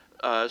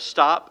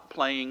stop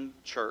playing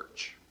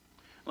church.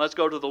 Let's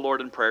go to the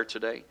Lord in prayer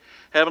today.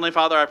 Heavenly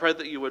Father, I pray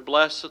that you would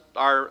bless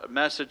our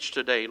message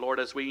today. Lord,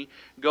 as we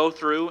go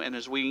through and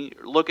as we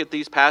look at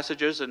these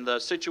passages and the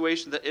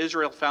situation that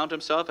Israel found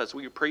himself as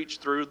we preach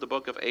through the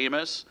book of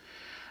Amos.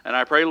 And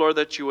I pray, Lord,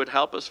 that you would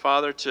help us,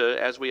 Father,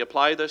 to as we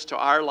apply this to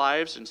our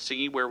lives and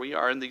see where we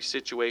are in these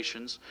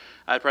situations.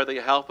 I pray that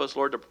you help us,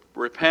 Lord, to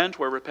repent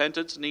where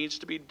repentance needs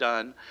to be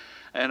done.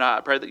 And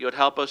I pray that you would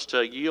help us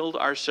to yield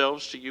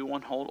ourselves to you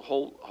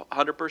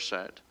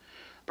 100%.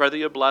 Pray that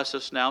you bless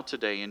us now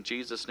today. In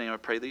Jesus' name I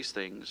pray these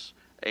things.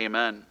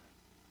 Amen.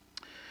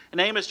 In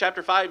Amos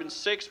chapter 5 and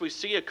 6, we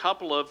see a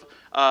couple of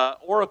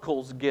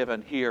oracles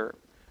given here.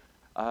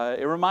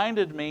 It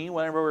reminded me,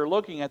 whenever we were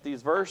looking at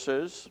these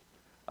verses,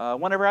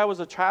 whenever I was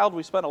a child,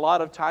 we spent a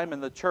lot of time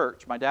in the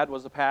church. My dad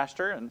was a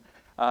pastor,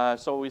 and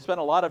so we spent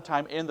a lot of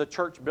time in the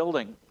church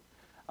building.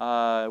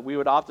 We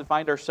would often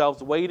find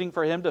ourselves waiting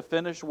for him to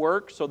finish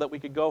work so that we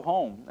could go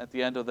home at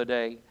the end of the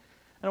day.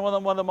 And one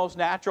of the most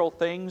natural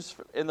things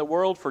in the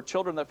world for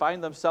children that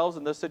find themselves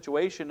in this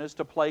situation is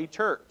to play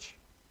church.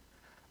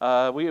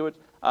 We would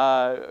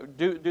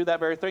do that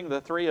very thing, the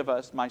three of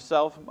us,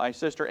 myself, my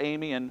sister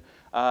Amy, and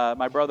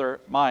my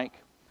brother Mike.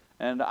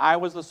 And I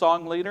was the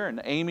song leader,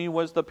 and Amy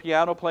was the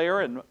piano player,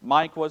 and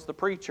Mike was the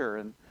preacher.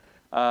 And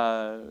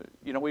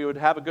we would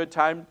have a good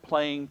time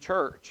playing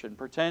church and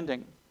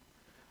pretending.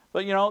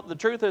 But the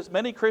truth is,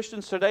 many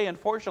Christians today,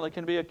 unfortunately,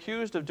 can be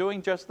accused of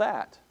doing just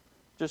that,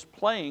 just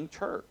playing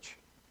church.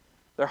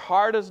 Their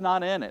heart is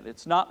not in it.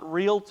 It's not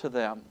real to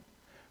them.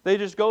 They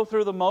just go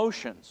through the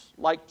motions,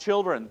 like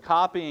children,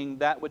 copying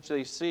that which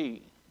they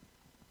see.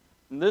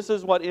 And this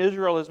is what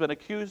Israel has been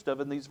accused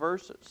of in these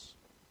verses.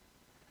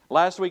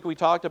 Last week we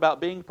talked about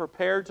being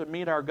prepared to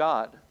meet our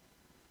God.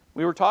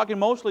 We were talking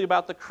mostly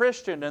about the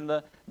Christian and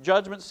the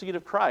judgment seat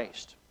of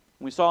Christ.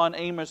 We saw in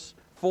Amos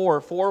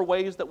 4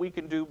 ways that we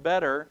can do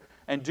better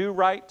and do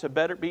right to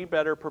be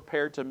better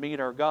prepared to meet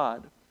our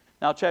God.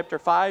 Now chapter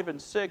 5 and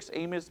 6,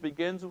 Amos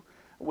begins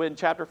in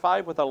chapter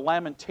 5 with a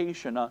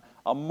lamentation,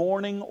 a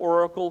mourning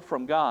oracle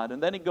from God.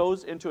 And then he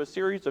goes into a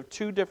series of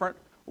 2 different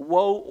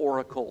woe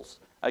oracles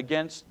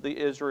against the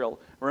Israel.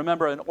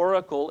 Remember, an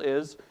oracle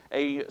is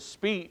a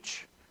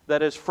speech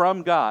that is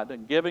from God.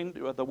 And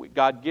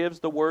God gives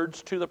the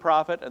words to the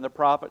prophet, and the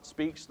prophet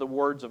speaks the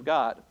words of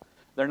God.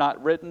 They're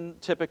not written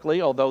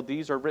typically, although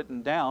these are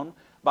written down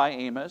by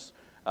Amos.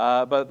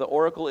 But the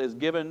oracle is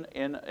given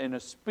in a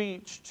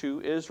speech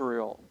to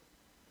Israel.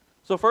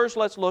 So first,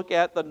 let's look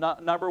at the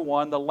number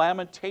 1, the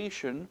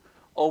lamentation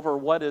over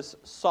what is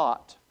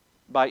sought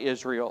by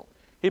Israel.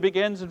 He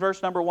begins in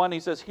verse number 1. He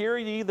says, "Hear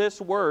ye this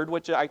word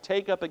which I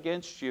take up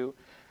against you,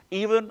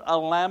 even a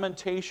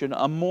lamentation,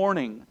 a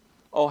mourning,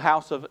 O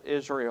house of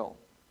Israel."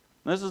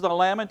 And this is a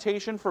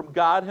lamentation from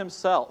God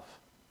himself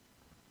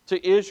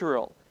to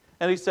Israel.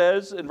 And he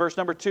says in verse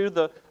number 2,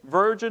 "The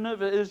virgin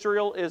of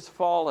Israel is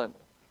fallen.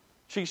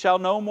 She shall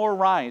no more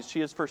rise. She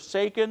is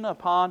forsaken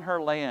upon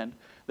her land.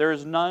 There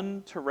is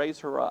none to raise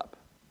her up."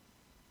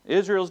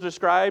 Israel is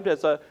described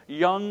as a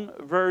young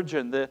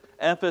virgin. The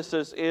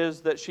emphasis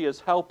is that she is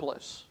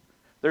helpless.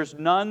 There's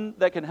none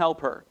that can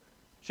help her.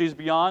 She's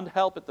beyond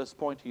help at this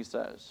point, he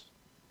says.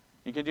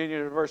 He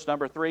continues to verse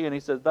number 3, and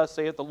he says, "Thus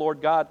saith the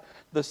Lord God,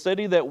 the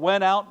city that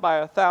went out by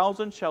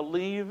 1,000 shall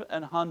leave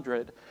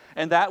 100,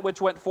 and that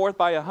which went forth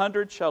by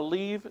 100 shall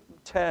leave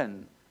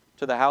 10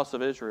 to the house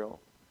of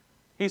Israel."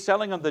 He's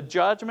telling them the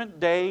judgment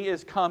day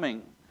is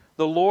coming.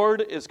 The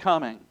Lord is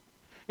coming.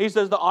 He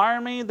says the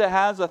army that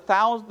has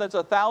 1,000, that's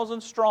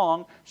 1,000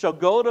 strong, shall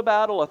go to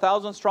battle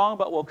 1,000 strong,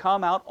 but will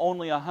come out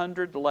only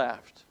 100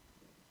 left.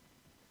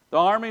 The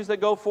armies that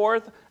go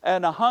forth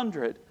and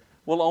 100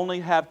 will only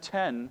have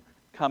 10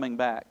 coming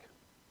back.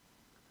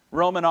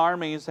 Roman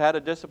armies had a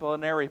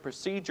disciplinary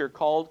procedure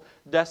called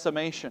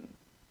decimation.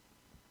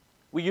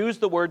 We use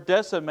the word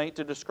decimate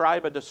to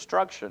describe a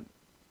destruction.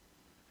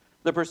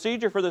 The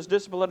procedure for this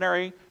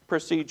disciplinary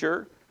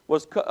procedure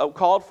was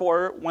called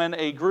for when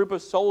a group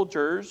of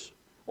soldiers,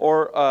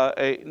 or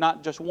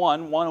not just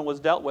one was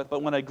dealt with,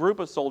 but when a group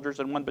of soldiers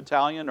in one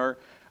battalion or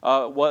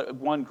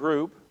one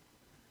group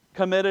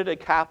committed a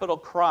capital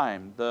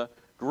crime. The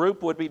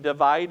group would be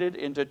divided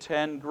into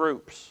 10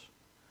 groups.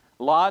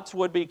 Lots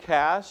would be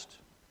cast,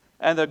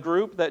 and the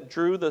group that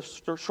drew the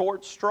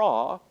short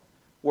straw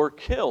were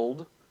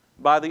killed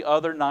by the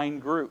other 9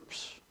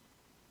 groups.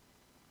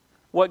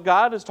 What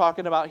God is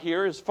talking about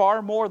here is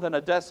far more than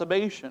a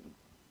decimation.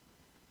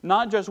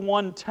 Not just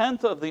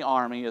 1/10 of the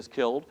army is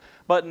killed,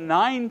 but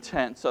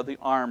 9/10 of the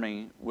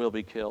army will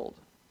be killed.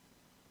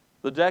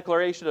 The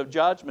declaration of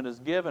judgment is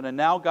given, and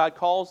now God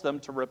calls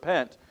them to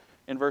repent.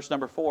 In verse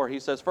number 4, he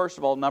says, first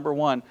of all, number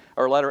 1,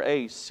 or letter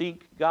A,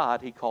 seek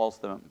God, he calls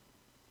to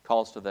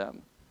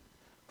them.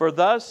 "For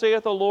thus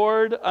saith the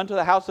Lord unto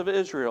the house of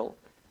Israel,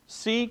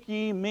 Seek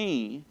ye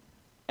me,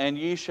 and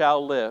ye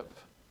shall live.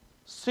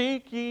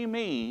 Seek ye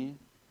me,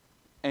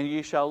 and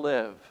ye shall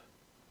live."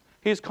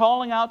 He's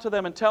calling out to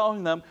them and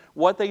telling them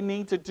what they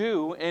need to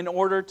do in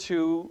order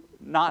to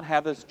not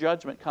have this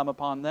judgment come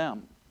upon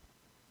them.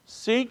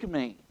 Seek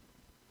me.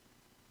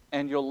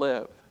 and you'll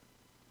live.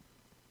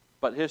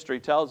 But history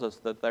tells us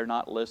that they're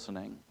not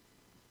listening.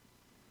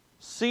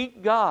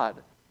 Seek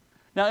God.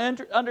 Now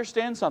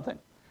understand something.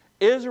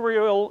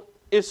 Israel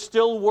is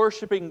still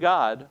worshiping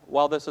God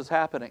while this is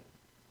happening.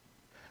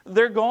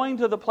 They're going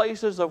to the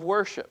places of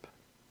worship.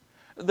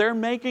 They're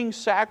making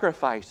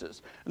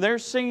sacrifices. They're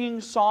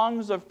singing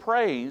songs of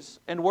praise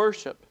and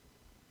worship.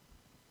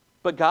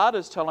 But God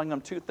is telling them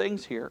two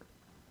things here.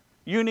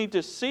 You need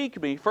to seek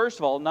me. First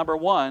of all, number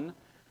one,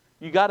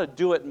 you got to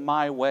do it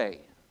my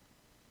way.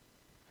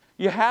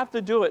 You have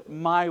to do it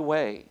my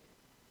way.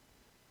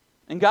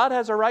 And God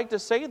has a right to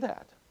say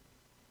that.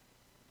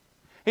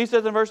 He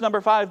says in verse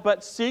number 5,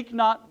 but seek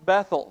not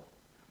Bethel,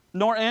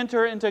 nor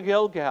enter into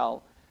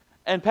Gilgal,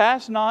 and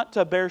pass not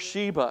to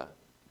Beersheba.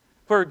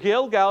 For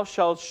Gilgal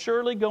shall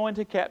surely go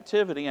into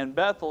captivity, and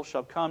Bethel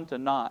shall come to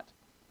naught.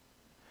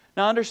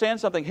 Now understand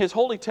something. His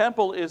holy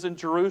temple is in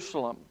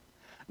Jerusalem.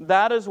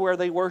 That is where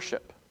they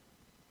worship.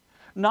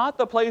 Not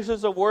the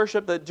places of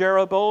worship that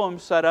Jeroboam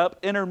set up,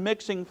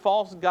 intermixing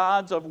false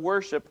gods of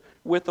worship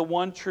with the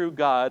one true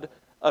God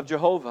of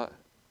Jehovah.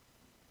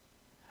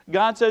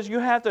 God says, you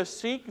have to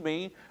seek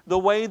me the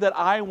way that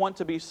I want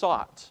to be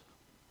sought.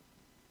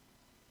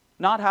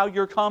 Not how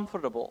you're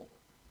comfortable.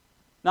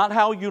 Not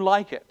how you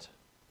like it.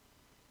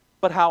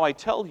 But how I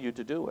tell you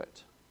to do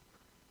it.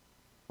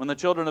 When the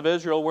children of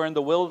Israel were in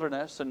the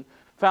wilderness and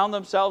found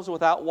themselves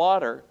without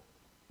water,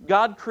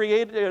 God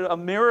created a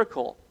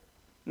miracle.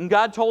 And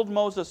God told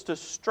Moses to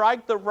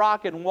strike the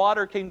rock and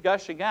water came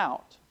gushing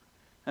out.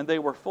 And they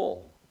were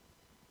full.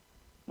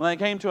 When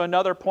they came to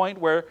another point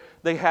where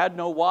they had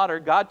no water,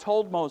 God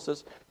told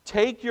Moses,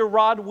 take your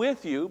rod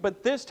with you,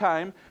 but this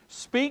time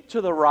speak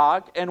to the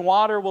rock and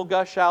water will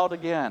gush out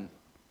again.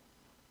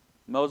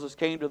 Moses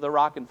came to the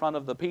rock in front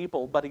of the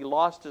people, but he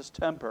lost his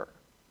temper.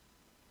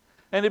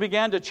 And he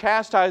began to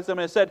chastise them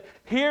and said,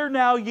 hear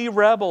now, ye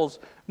rebels,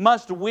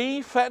 must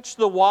we fetch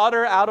the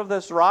water out of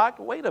this rock?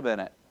 Wait a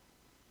minute.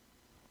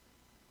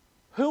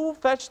 Who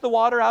fetched the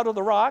water out of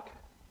the rock?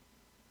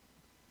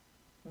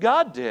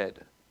 God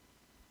did,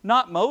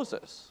 not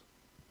Moses.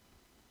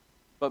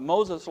 But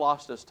Moses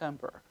lost his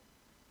temper.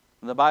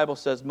 And the Bible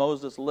says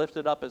Moses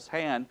lifted up his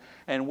hand,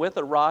 and with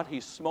a rod he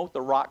smote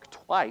the rock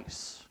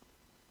twice.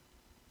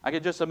 I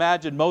could just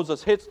imagine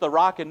Moses hits the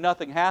rock and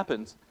nothing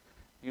happens.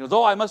 He goes,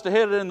 I must have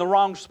hit it in the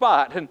wrong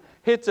spot, and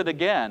hits it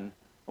again.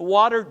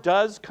 Water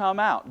does come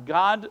out.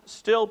 God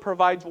still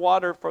provides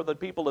water for the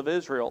people of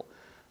Israel,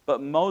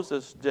 but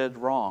Moses did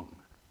wrong.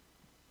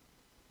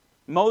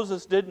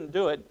 Moses didn't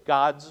do it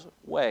God's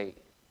way.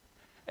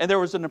 And there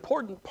was an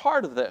important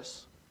part of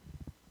this,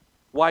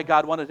 why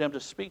God wanted him to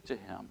speak to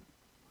him.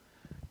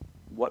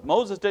 What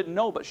Moses didn't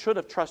know but should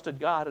have trusted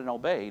God and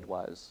obeyed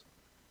was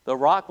the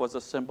rock was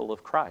a symbol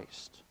of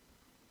Christ.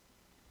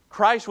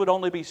 Christ would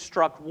only be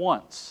struck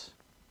once.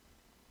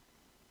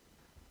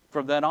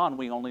 From then on,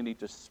 we only need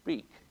to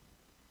speak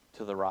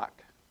to the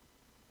rock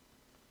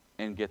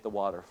and get the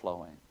water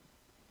flowing.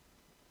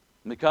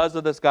 And because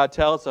of this, God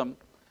tells them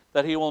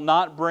that he will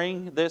not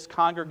bring this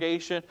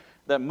congregation,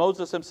 that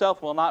Moses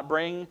himself will not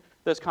bring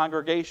this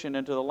congregation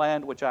into the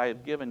land which I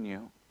have given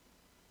you.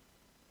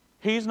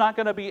 He's not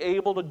going to be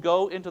able to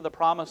go into the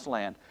promised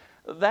land.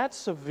 That's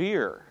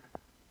severe.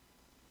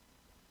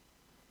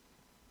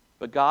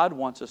 But God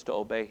wants us to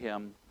obey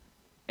him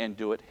and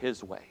do it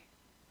his way.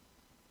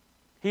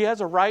 He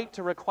has a right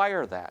to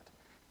require that.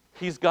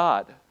 He's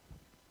God.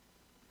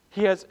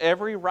 He has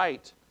every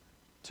right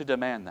to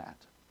demand that.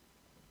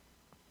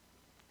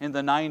 In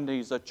the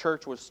 90s, a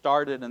church was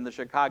started in the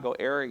Chicago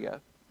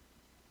area.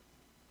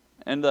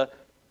 And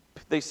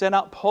they sent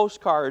out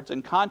postcards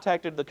and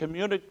contacted the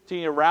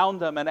community around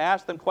them and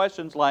asked them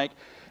questions like,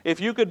 if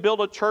you could build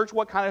a church,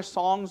 what kind of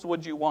songs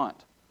would you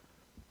want?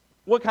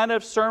 What kind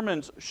of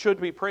sermons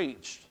should be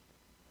preached?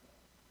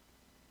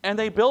 And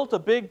they built a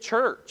big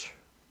church.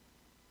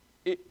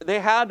 They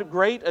had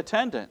great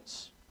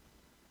attendance.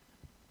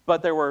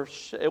 But it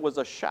was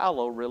a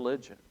shallow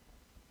religion.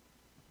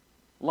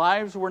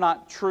 Lives were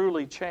not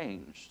truly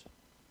changed.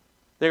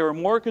 They were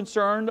more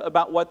concerned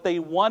about what they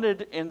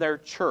wanted in their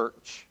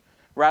church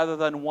rather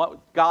than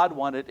what God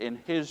wanted in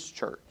his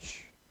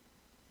church.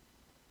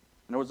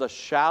 And it was a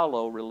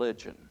shallow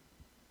religion.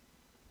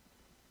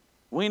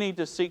 We need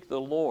to seek the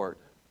Lord,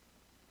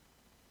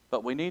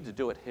 but we need to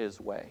do it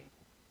his way.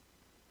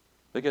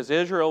 Because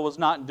Israel was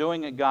not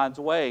doing it God's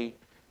way,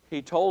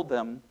 he told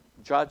them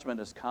judgment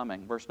is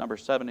coming. Verse number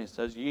 7, he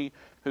says, ye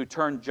who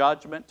turn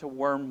judgment to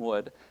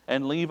wormwood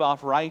and leave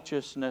off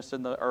righteousness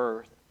in the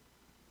earth.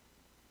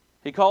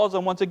 He calls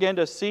them once again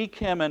to seek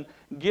him and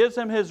gives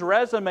him his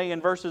resume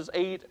in verses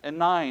 8 and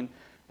 9.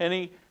 And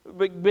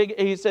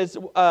he says,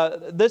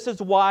 this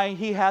is why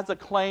he has a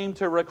claim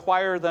to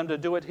require them to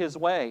do it his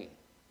way.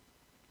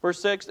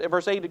 Verse 8,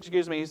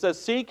 he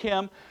says, seek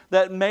him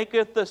that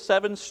maketh the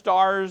 7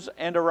 stars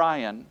and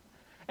Orion,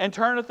 and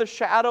turneth the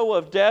shadow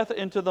of death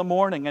into the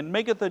morning, and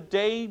maketh the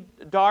day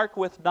dark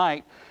with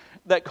night,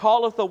 that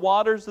calleth the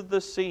waters of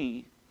the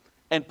sea,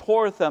 and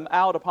poureth them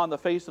out upon the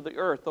face of the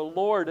earth. The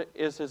Lord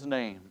is his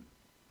name.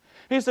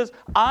 He says,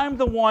 I'm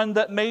the one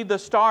that made the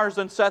stars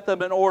and set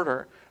them in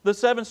order. The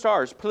 7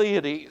 stars,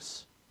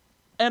 Pleiades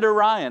and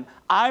Orion,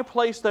 I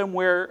placed them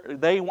where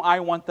I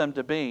want them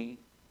to be.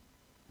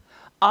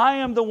 I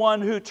am the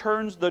one who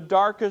turns the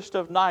darkest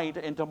of night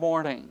into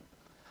morning.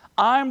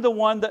 I'm the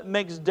one that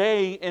makes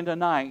day into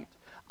night.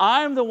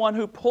 I'm the one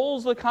who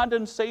pulls the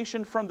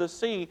condensation from the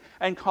sea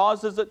and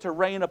causes it to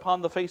rain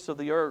upon the face of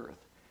the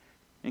earth.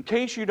 In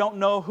case you don't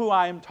know who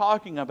I am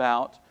talking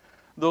about,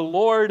 the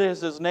Lord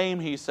is His name,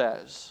 He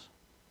says.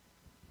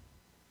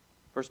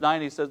 Verse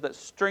 9, He says, that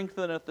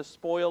strengtheneth the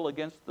spoil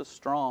against the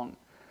strong,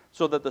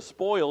 so that the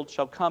spoiled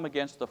shall come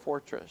against the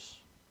fortress.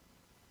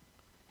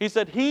 He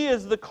said He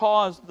is the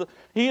cause,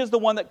 He is the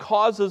one that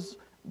causes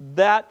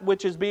that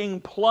which is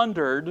being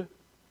plundered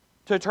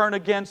to turn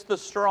against the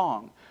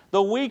strong.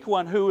 The weak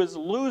one who is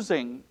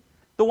losing,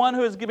 the one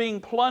who is being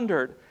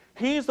plundered,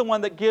 He's the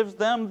one that gives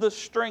them the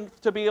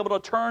strength to be able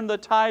to turn the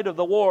tide of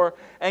the war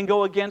and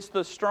go against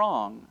the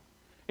strong.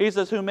 He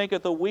says, who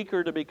maketh the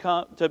weaker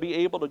to be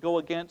able to go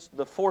against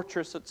the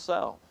fortress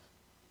itself.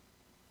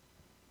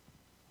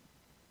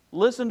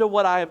 Listen to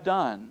what I have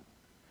done.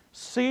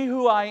 See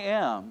who I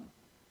am,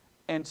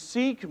 and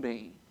seek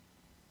me,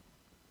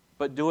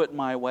 but do it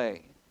my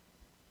way.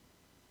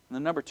 And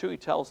then number 2, He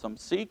tells them,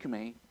 seek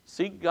me,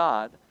 seek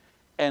God,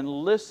 and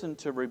listen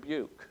to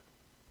rebuke.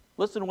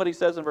 Listen to what He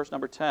says in verse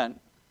number 10.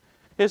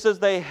 He says,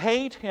 they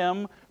hate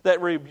him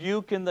that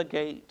rebuke in the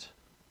gate.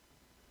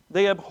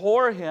 They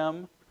abhor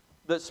him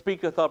that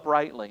speaketh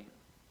uprightly.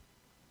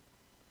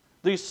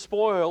 These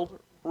spoiled,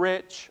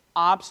 rich,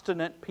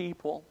 obstinate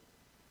people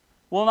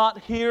will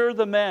not hear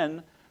the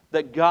men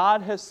that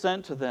God has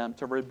sent to them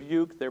to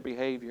rebuke their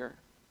behavior.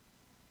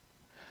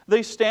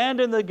 They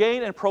stand in the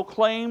gate and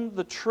proclaim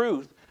the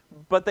truth,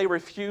 but they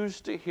refuse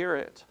to hear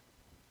it.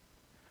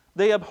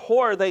 They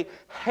abhor, they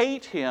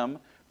hate him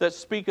that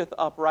speaketh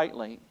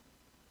uprightly.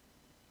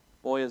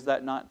 Boy, is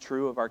that not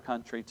true of our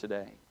country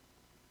today.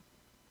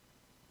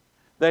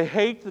 They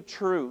hate the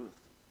truth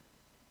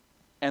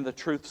and the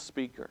truth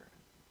speaker.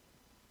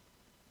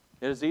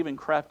 It has even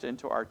crept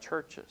into our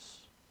churches.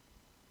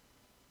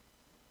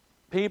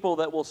 People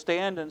that will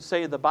stand and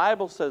say, the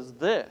Bible says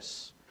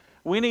this.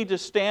 We need to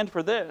stand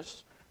for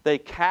this. They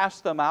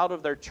cast them out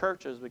of their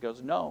churches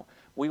because, no,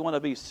 we want to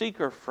be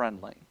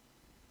seeker-friendly.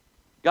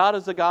 God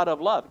is a God of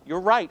love.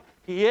 You're right,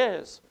 He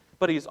is.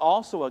 But He's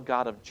also a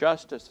God of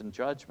justice and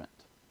judgment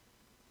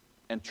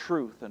and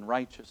truth and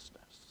righteousness.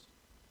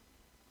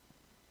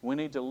 We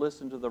need to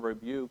listen to the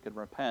rebuke and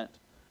repent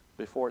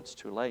before it's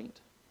too late.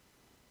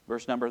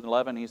 Verse number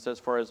 11, He says,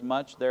 for as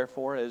much,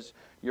 therefore, as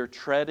your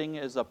treading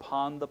is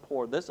upon the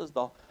poor. This is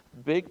the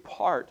big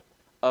part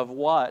of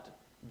why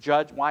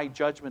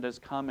judgment is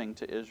coming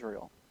to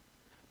Israel.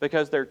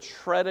 Because they're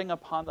treading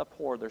upon the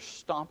poor. They're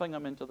stomping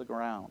them into the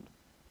ground.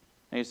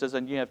 And He says,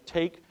 and ye have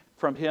take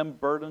from him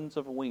burdens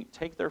of wheat.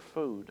 Take their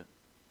food.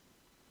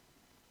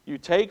 You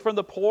take from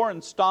the poor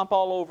and stomp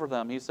all over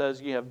them. He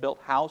says, ye have built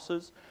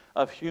houses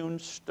of hewn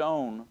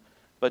stone,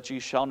 but ye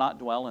shall not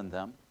dwell in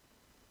them.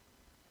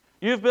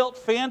 You've built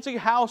fancy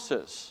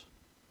houses,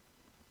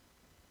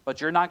 but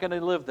you're not going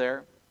to live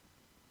there.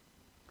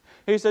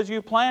 He says,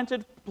 you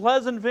planted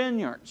pleasant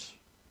vineyards,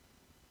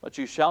 but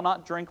you shall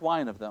not drink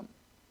wine of them.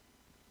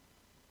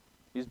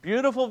 These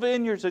beautiful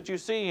vineyards that you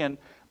see, and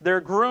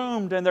they're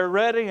groomed and they're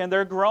ready and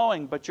they're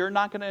growing, but you're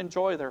not going to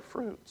enjoy their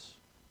fruits.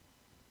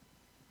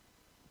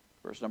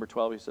 Verse number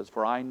 12, He says,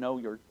 for I know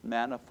your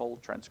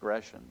manifold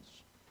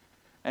transgressions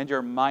and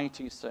your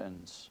mighty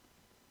sins.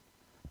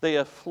 They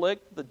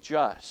afflict the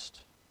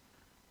just.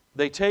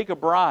 They take a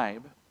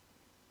bribe.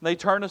 They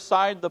turn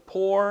aside the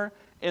poor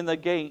in the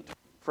gate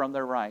from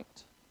their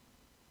right.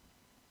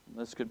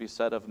 This could be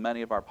said of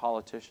many of our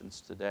politicians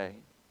today.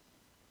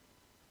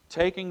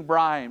 Taking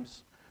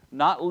bribes,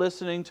 not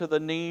listening to the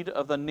needs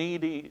of the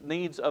needy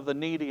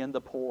and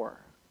the poor.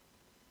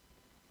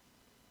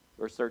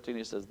 Verse 13,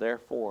 He says,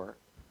 therefore,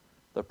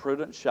 the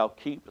prudent shall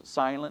keep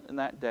silent in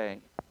that day,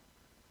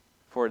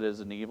 for it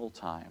is an evil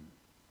time.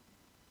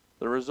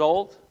 The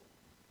result,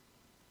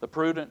 the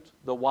prudent,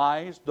 the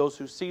wise, those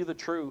who see the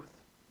truth,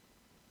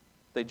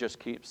 they just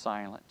keep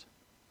silent.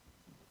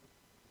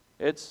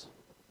 It's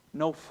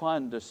no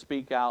fun to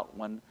speak out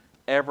when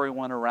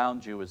everyone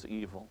around you is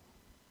evil.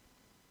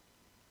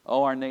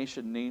 Oh, our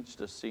nation needs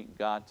to seek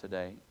God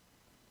today.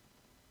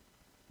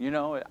 You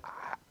know,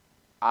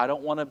 I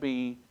don't want to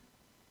be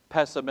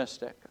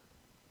pessimistic,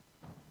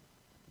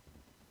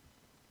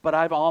 but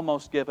I've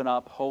almost given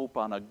up hope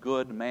on a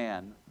good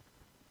man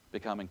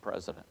becoming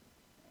president.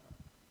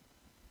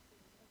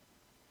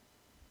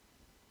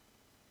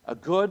 A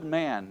good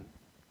man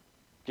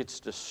gets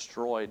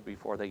destroyed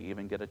before they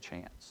even get a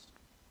chance.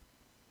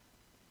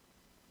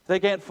 If they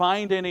can't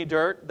find any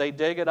dirt, they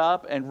dig it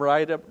up and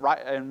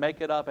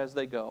make it up as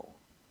they go.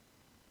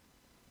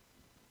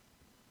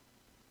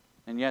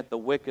 And yet the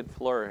wicked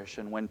flourish,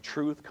 and when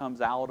truth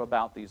comes out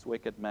about these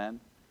wicked men,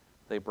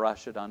 they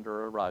brush it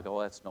under a rug. Oh,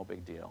 that's no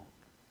big deal.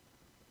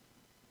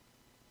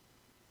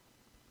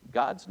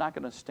 God's not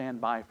going to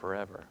stand by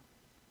forever.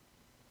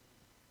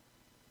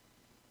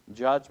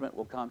 Judgment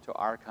will come to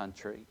our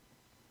country,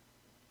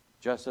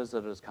 just as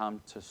it has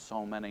come to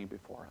so many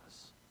before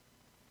us.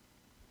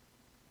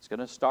 It's going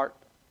to start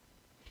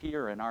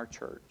here in our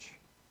church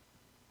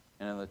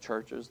and in the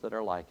churches that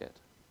are like it.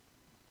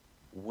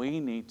 We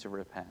need to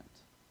repent.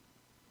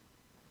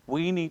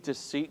 We need to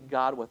seek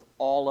God with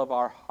all of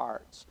our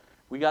hearts.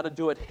 We got to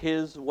do it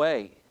His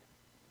way.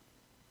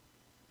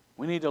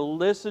 We need to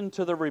listen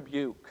to the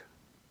rebuke.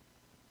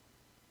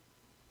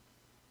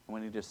 We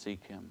need to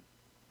seek Him.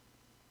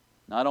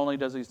 Not only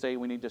does He say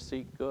we need to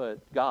seek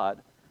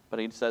God, but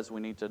He says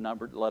we need to,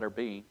 letter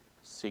B,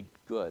 seek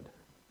good.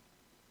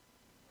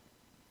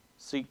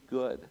 Seek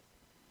good.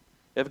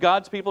 If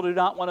God's people do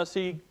not want to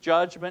see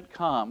judgment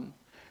come,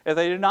 if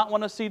they do not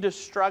want to see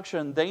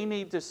destruction, they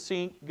need to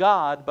seek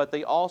God, but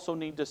they also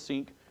need to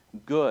seek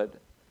good.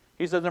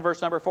 He says in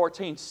verse number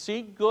 14,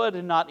 seek good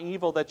and not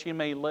evil, that ye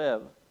may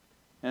live.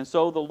 And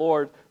so the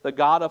Lord, the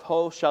God of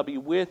hosts, shall be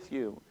with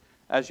you,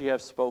 as ye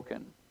have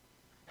spoken.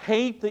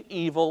 Hate the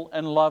evil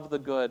and love the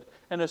good,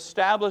 and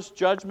establish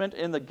judgment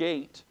in the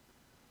gate.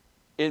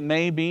 It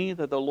may be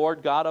that the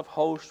Lord God of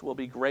hosts will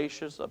be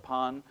gracious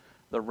upon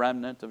the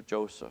remnant of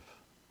Joseph.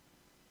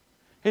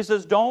 He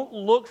says, don't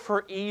look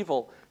for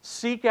evil.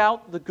 Seek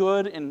out the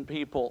good in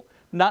people.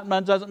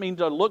 Doesn't mean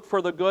to look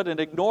for the good and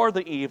ignore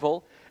the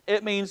evil.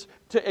 It means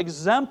to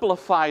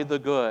exemplify the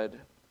good.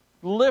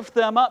 Lift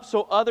them up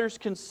so others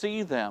can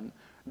see them.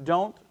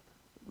 Don't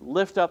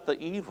lift up the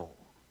evil.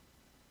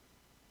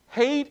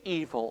 Hate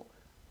evil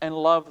and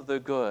love the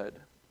good.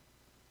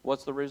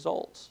 What's the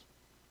results?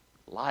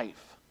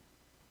 Life,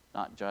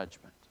 not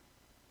judgment.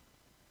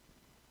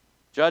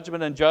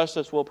 Judgment and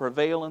justice will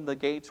prevail in the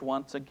gates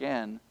once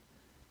again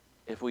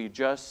if we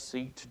just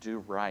seek to do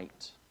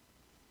right.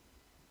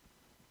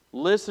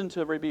 Listen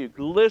to rebuke.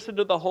 Listen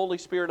to the Holy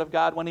Spirit of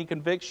God when He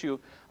convicts you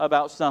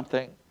about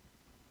something.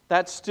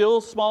 That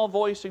still small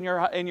voice in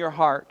your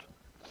heart.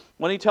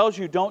 When He tells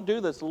you, don't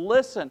do this,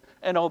 listen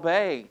and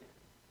obey.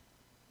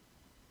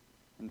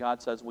 And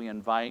God says we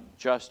invite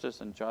justice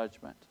and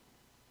judgment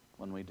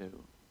when we do.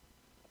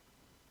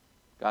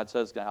 God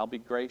says, I'll be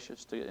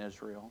gracious to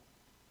Israel.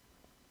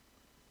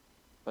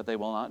 But they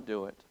will not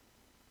do it.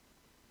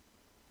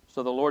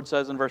 So the Lord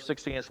says in verse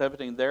 16 and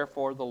 17,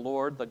 therefore the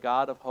Lord, the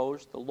God of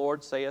hosts, the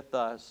Lord saith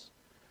thus,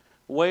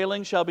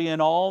 wailing shall be in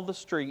all the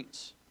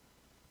streets,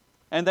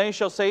 and they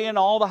shall say in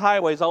all the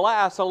highways,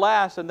 alas,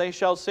 alas, and they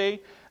shall say,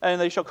 and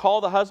they shall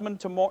call the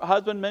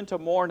husbandmen to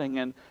mourning,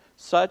 and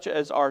such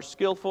as are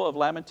skillful of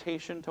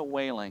lamentation to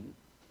wailing.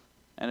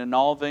 And in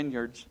all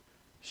vineyards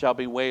shall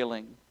be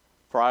wailing,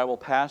 for I will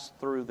pass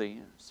through thee,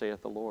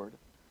 saith the Lord.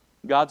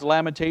 God's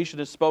lamentation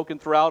is spoken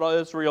throughout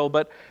Israel,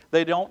 but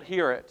they don't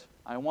hear it.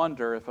 I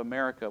wonder if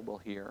America will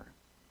hear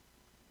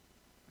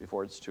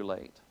before it's too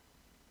late.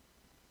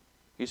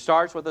 He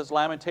starts with his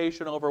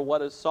lamentation over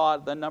what is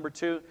sought. Then number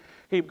 2,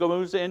 he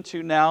moves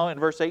into now in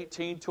verse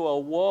 18 to a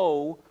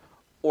woe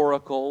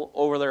oracle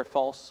over their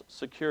false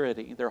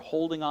security. They're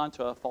holding on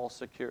to a false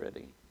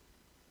security.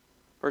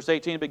 Verse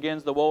 18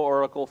 begins the woe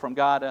oracle from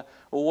God.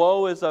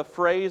 Woe is a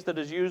phrase that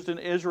is used in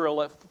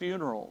Israel at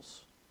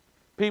funerals.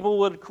 People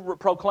would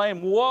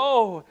proclaim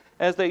woe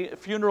as the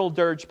funeral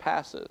dirge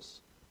passes.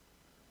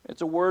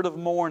 It's a word of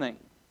mourning.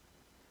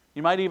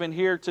 You might even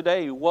hear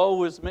today,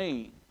 woe is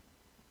me.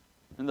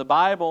 In the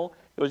Bible,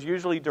 it was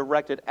usually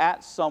directed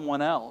at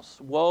someone else.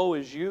 Woe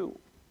is you.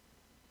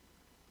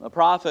 The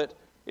prophet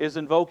is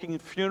invoking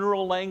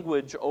funeral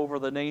language over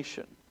the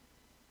nation.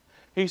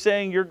 He's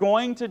saying, you're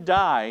going to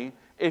die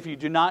if you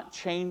do not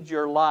change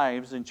your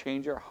lives and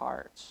change your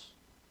hearts.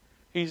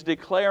 He's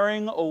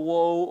declaring a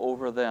woe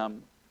over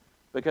them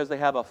because they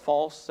have a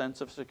false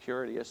sense of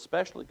security,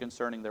 especially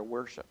concerning their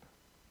worship.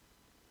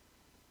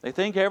 They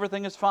think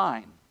everything is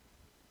fine.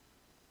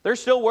 They're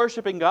still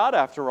worshiping God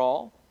after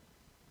all.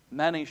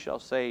 Many shall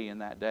say in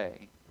that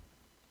day.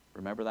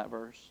 Remember that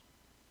verse?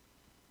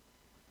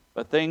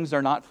 But things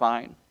are not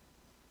fine.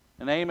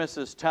 And Amos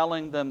is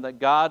telling them that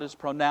God is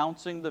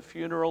pronouncing the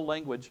funeral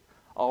language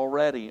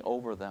already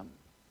over them.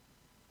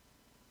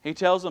 He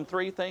tells them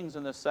 3 things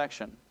in this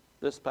section,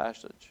 this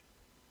passage.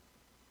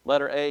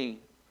 Letter A,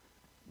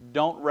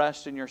 don't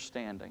rest in your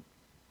standing.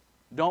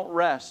 Don't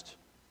rest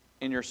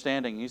in your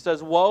standing. He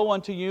says, woe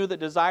unto you that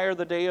desire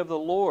the day of the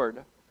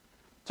Lord.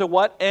 To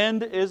what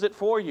end is it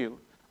for you?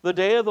 The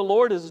day of the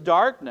Lord is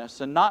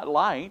darkness and not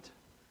light.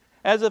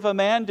 As if a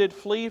man did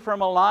flee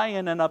from a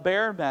lion and a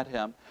bear met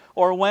him,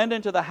 or went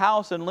into the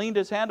house and leaned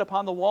his hand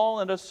upon the wall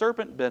and a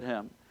serpent bit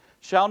him.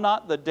 Shall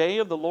not the day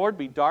of the Lord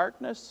be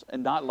darkness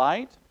and not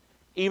light?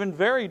 Even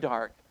very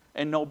dark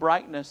and no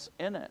brightness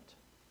in it.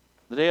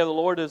 The day of the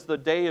Lord is the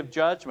day of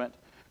judgment.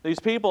 These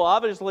people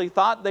obviously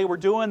thought they were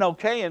doing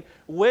okay and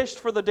wished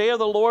for the day of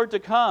the Lord to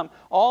come.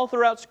 All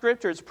throughout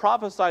Scripture it's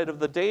prophesied of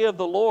the day of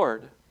the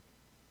Lord.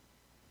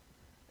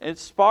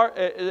 It's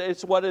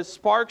what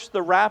sparks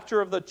the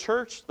rapture of the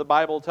church, the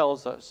Bible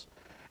tells us.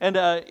 And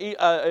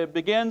it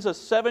begins a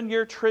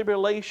 7-year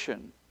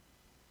tribulation.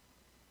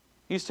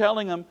 He's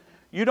telling them,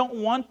 you don't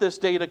want this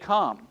day to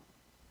come.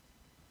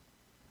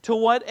 To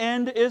what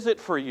end is it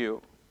for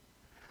you?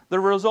 The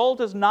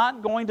result is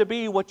not going to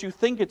be what you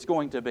think it's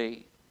going to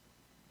be.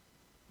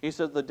 He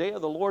says the day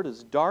of the Lord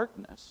is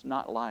darkness,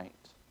 not light.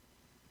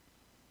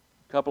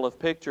 A couple of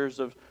pictures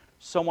of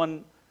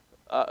someone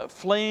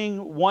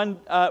fleeing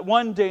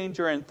one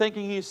danger and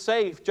thinking he's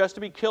safe just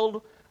to be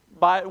killed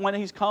when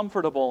he's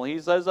comfortable. He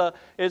says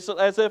it's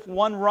as if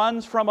one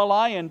runs from a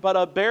lion, but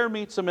a bear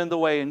meets him in the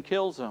way and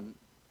kills him.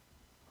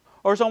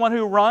 Or someone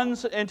who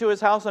runs into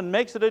his house and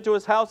makes it into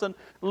his house and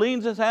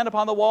leans his hand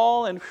upon the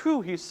wall and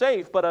he's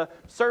safe, but a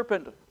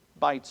serpent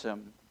bites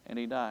him and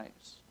he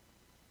dies.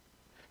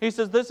 He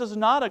says this is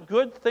not a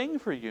good thing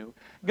for you.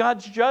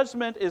 God's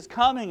judgment is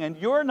coming and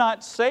you're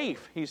not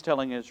safe, he's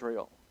telling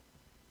Israel.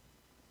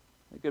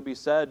 It could be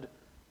said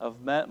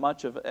of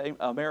much of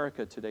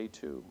America today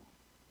too.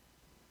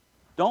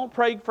 Don't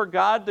pray for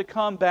God to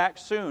come back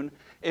soon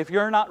if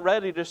you're not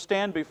ready to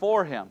stand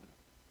before Him.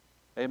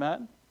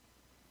 Amen?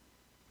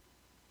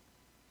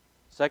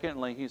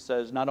 Secondly, he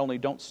says, not only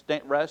don't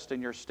rest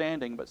in your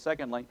standing, but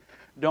secondly,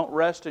 don't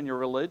rest in your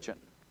religion.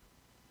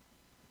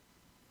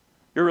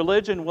 Your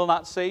religion will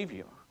not save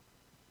you.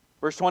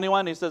 Verse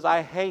 21, he says,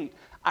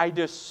 I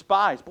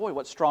despise. Boy,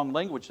 what strong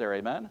language there,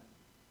 amen?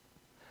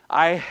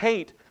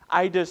 I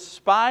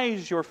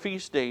despise your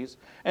feast days,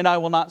 and I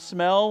will not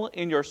smell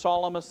in your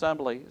solemn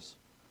assemblies.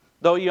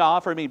 Though ye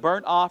offer me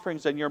burnt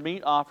offerings and your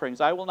meat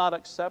offerings, I will not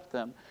accept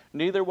them,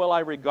 neither will I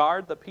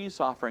regard the peace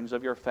offerings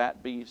of your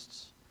fat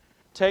beasts.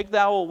 Take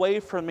thou away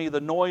from me the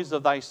noise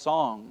of thy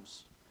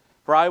songs,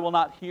 for I will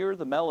not hear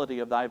the melody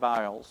of thy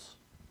viols.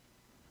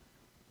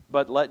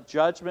 But let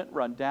judgment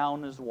run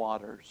down as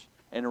waters,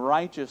 and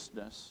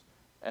righteousness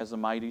as a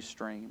mighty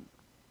stream.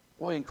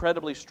 Boy,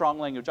 incredibly strong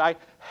language.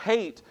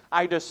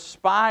 I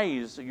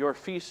despise your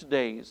feast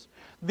days.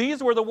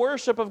 These were the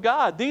worship of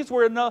God. These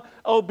were in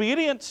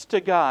obedience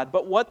to God.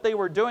 But what they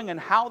were doing and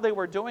how they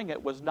were doing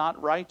it was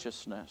not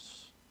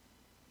righteousness.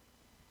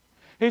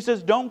 He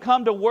says, don't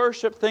come to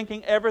worship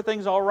thinking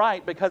everything's all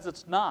right, because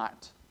it's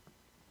not.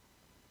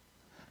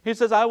 He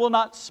says, I will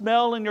not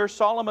smell in your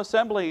solemn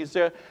assemblies.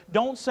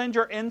 Don't send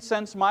your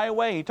incense my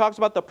way. He talks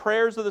about the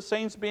prayers of the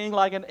saints being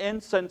like an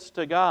incense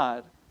to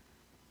God.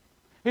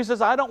 He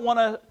says, I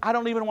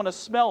don't even want to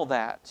smell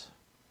that,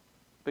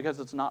 because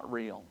it's not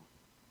real.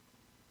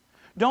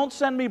 Don't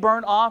send me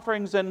burnt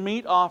offerings and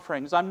meat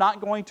offerings. I'm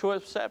not going to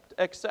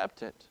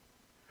accept it.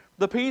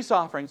 The peace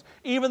offerings,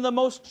 even the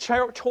most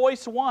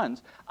choice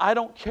ones, I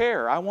don't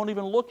care. I won't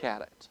even look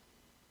at it.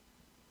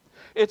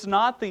 It's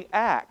not the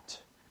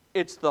act,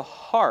 it's the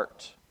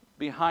heart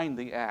behind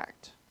the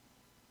act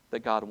that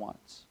God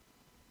wants.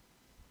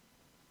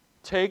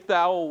 Take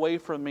thou away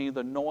from me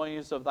the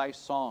noise of thy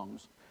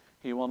songs.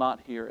 He will not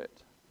hear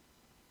it.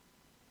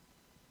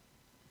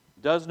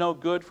 It does no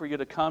good for you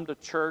to come to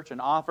church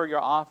and offer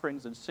your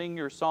offerings and sing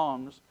your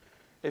songs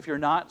if you're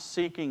not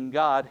seeking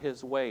God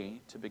His way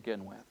to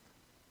begin with.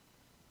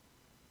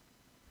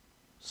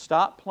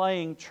 Stop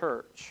playing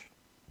church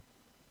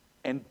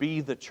and be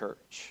the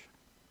church.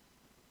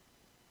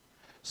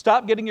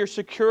 Stop getting your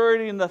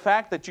security in the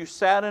fact that you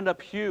sat in a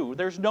pew.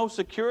 There's no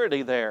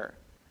security there.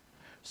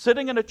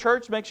 Sitting in a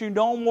church makes you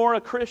no more a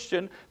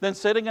Christian than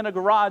sitting in a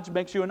garage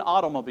makes you an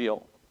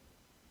automobile.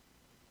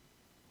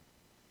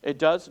 It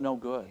does no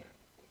good.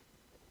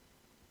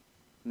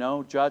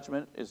 No,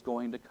 judgment is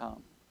going to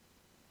come.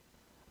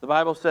 The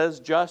Bible says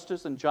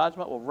justice and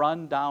judgment will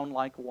run down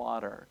like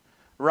water.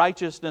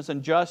 Righteousness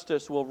and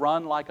justice will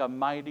run like a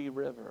mighty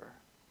river.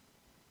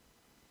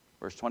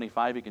 Verse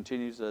 25, he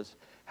continues, says,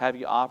 have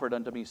you offered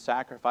unto me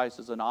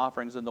sacrifices and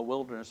offerings in the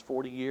wilderness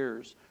 40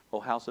 years, O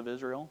house of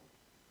Israel?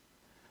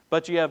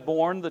 But ye have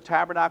borne the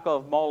tabernacle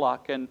of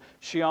Moloch and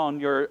Shion,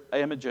 your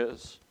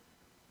images,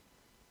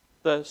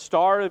 the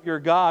star of your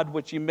God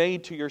which ye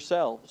made to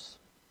yourselves.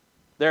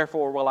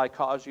 Therefore will I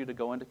cause you to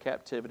go into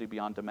captivity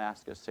beyond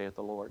Damascus, saith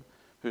the Lord,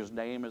 whose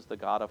name is the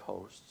God of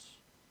hosts.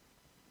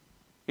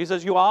 He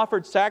says, you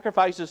offered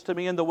sacrifices to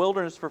me in the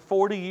wilderness for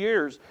 40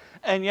 years,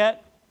 and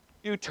yet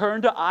you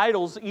turned to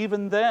idols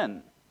even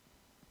then.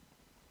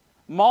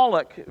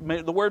 Moloch,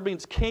 the word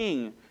means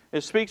king.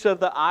 It speaks of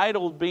the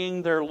idol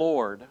being their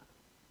lord.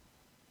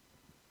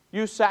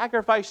 You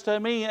sacrificed to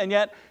me, and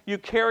yet you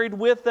carried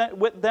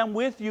them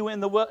with you in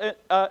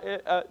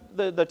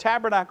the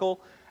tabernacle,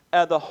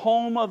 the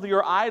home of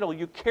your idol.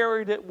 You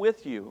carried it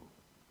with you.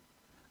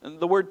 And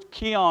the word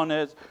kion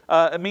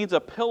it means a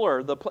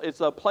pillar.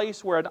 It's a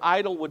place where an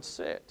idol would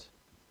sit.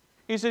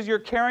 He says, you're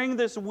carrying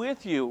this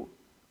with you,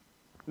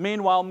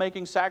 meanwhile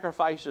making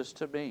sacrifices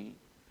to me.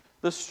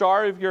 The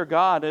star of your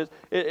God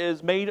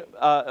is made,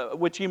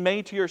 which you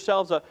made to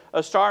yourselves,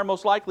 a star,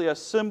 most likely a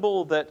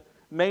symbol that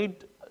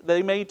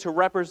they made to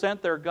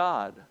represent their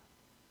God,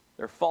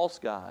 their false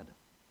god.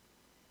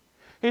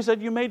 He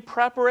said, you made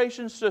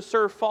preparations to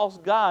serve false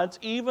gods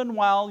even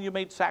while you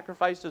made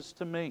sacrifices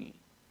to me.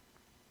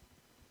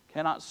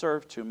 Cannot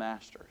serve two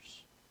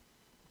masters.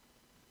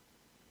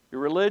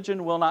 Your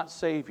religion will not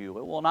save you.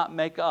 It will not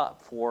make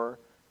up for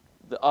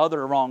the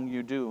other wrong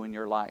you do in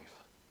your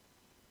life.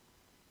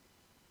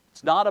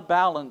 It's not a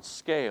balanced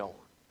scale.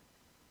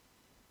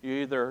 You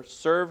either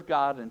serve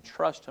God and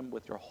trust Him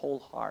with your whole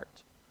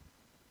heart,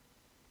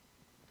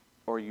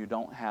 or you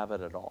don't have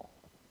it at all.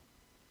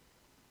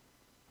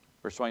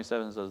 Verse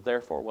 27 says,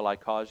 Therefore will I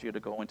cause you to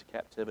go into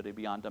captivity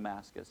beyond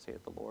Damascus,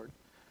 saith the Lord,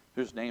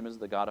 whose name is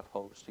the God of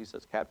hosts. He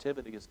says,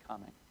 captivity is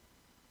coming.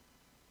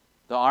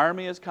 The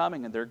army is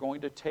coming, and they're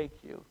going to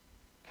take you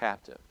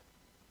captive.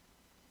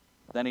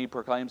 Then he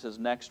proclaims his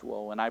next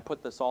woe, and I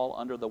put this all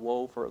under the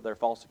woe for their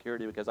false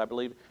security, because I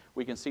believe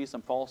we can see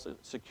some false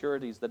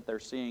securities that they're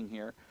seeing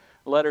here.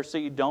 Letter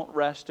C, don't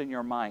rest in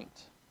your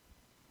might.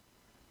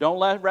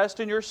 Don't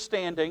rest in your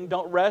standing,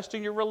 don't rest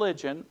in your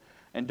religion,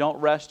 and don't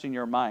rest in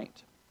your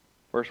might.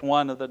 Verse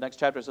 1 of the next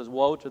chapter says,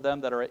 Woe to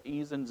them that are at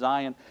ease in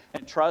Zion,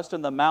 and trust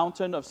in the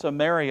mountain of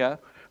Samaria,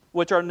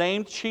 which are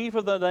named chief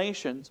of the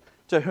nations,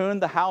 to whom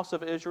the house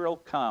of Israel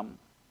come.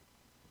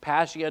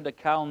 Pass ye unto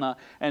Calneh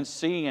and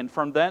see, and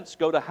from thence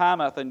go to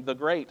Hamath and the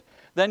great.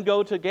 Then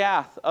go to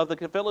Gath of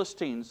the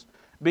Philistines.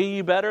 Be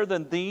ye better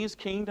than these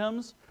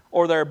kingdoms,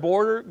 or their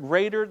border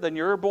greater than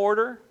your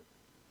border?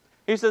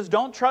 He says,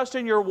 don't trust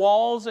in your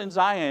walls in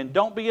Zion.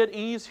 Don't be at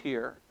ease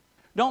here.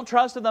 Don't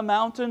trust in the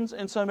mountains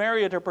in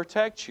Samaria to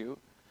protect you.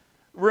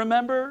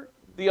 Remember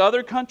the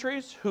other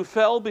countries who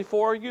fell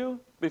before you,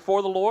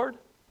 before the Lord?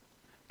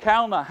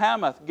 Calneh,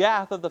 Hamath,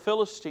 Gath of the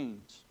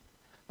Philistines.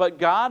 But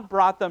God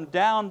brought them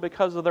down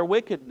because of their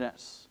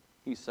wickedness,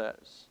 he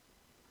says.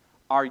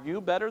 Are you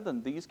better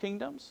than these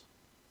kingdoms?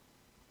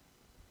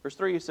 Verse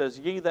 3, he says,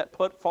 Ye that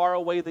put far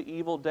away the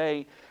evil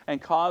day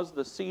and cause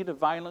the seed of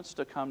violence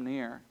to come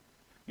near.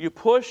 You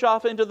push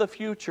off into the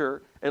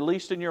future, at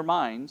least in your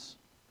minds,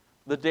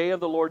 the day of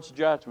the Lord's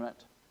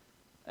judgment,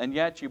 and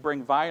yet you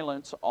bring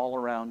violence all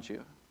around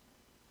you.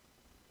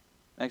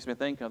 Makes me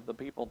think of the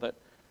people that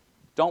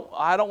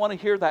I don't want to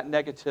hear that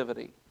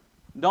negativity.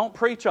 Don't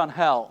preach on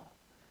hell.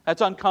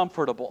 That's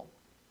uncomfortable.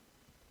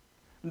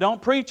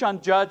 Don't preach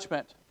on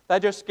judgment.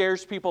 That just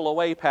scares people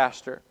away,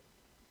 Pastor.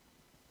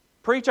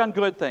 Preach on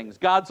good things,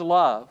 God's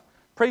love.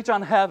 Preach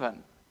on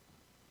heaven.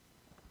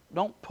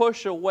 Don't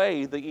push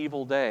away the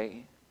evil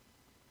day.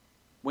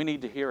 We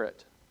need to hear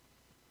it.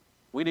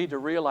 We need to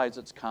realize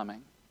it's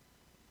coming.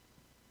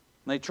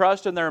 They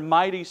trust in their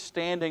mighty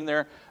standing,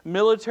 their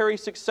military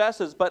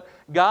successes, but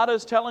God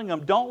is telling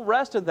them, don't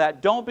rest in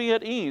that. Don't be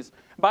at ease.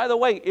 By the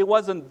way, it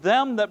wasn't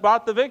them that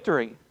brought the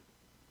victory.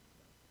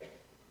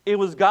 It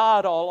was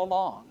God all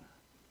along.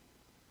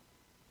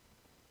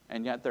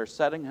 And yet they're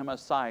setting Him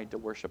aside to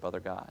worship other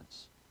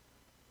gods.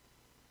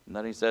 And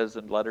then he says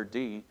in letter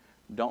D,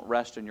 don't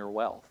rest in your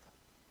wealth.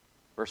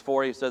 Verse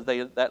 4, he says,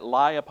 They that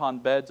lie upon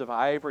beds of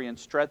ivory and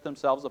stretch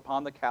themselves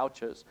upon the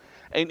couches,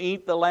 and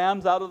eat the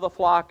lambs out of the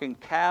flock and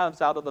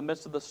calves out of the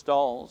midst of the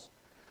stalls.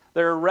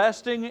 They're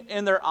resting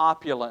in their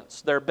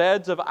opulence, their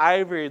beds of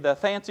ivory, the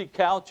fancy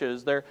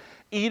couches. They're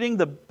eating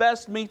the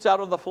best meats out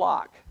of the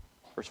flock.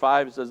 Verse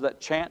 5 says that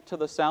chant to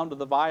the sound of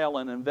the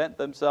violin, invent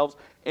themselves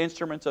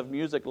instruments of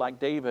music like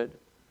David.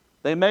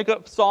 They make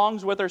up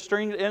songs with their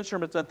stringed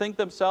instruments and think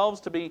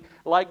themselves to be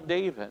like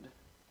David.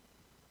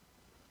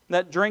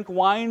 That drink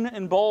wine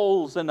in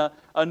bowls and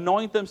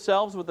anoint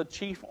themselves with the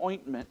chief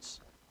ointments,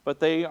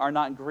 but they are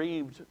not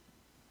grieved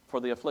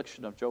for the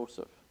affliction of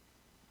Joseph.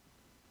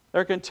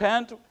 They're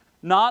content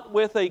not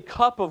with a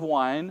cup of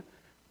wine,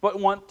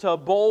 but want a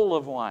bowl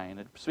of wine.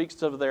 It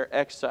speaks of their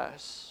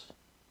excess.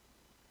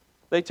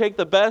 They take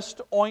the best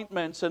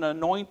ointments and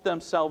anoint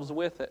themselves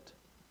with it.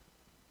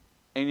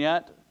 And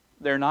yet,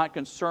 they're not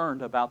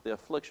concerned about the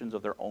afflictions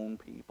of their own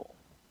people.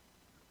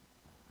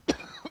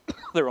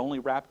 They're only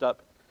wrapped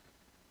up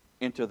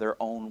into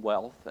their own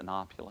wealth and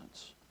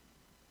opulence.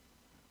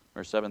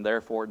 Verse 7,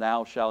 Therefore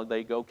now shall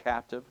they go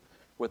captive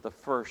with the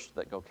first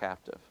that go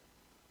captive.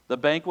 The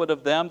banquet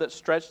of them that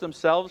stretch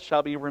themselves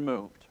shall be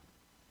removed.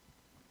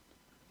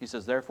 He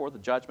says, Therefore the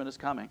judgment is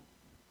coming.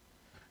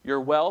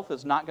 Your wealth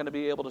is not going to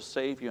be able to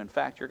save you. In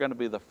fact, you're going to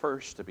be the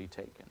first to be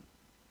taken.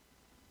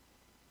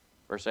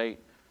 Verse 8,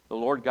 The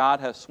Lord God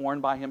hath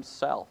sworn by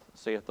Himself,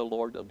 saith the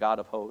Lord, the God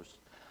of hosts,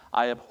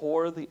 I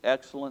abhor the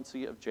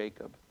excellency of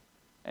Jacob,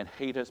 and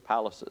hate his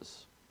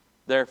palaces.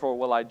 Therefore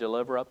will I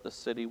deliver up the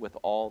city with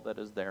all that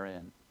is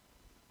therein.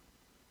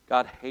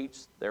 God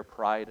hates their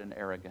pride and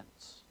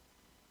arrogance.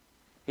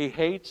 He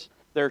hates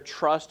their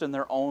trust in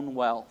their own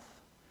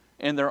wealth,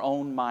 in their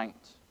own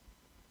might.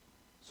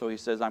 So He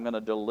says, I'm going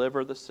to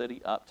deliver the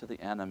city up to the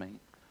enemy,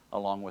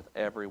 along with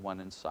everyone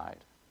inside.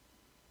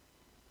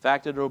 In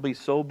fact, it will be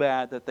so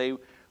bad that they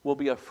will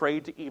be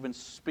afraid to even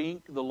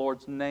speak the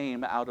Lord's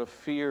name out of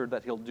fear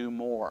that He'll do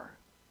more.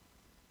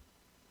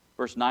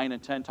 Verse 9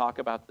 and 10 talk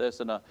about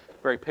this in a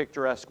very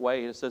picturesque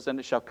way. It says, And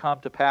it shall come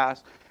to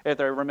pass, if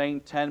there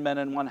remain 10 men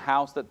in one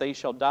house, that they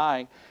shall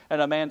die.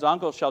 And a man's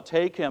uncle shall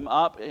take him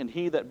up, and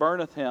he that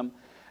burneth him,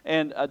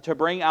 and to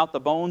bring out the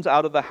bones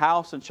out of the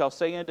house, and shall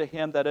say unto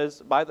him that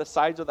is by the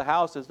sides of the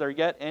house, Is there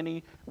yet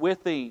any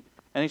with thee?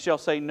 And he shall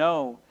say,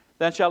 No.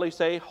 Then shall he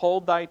say,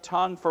 Hold thy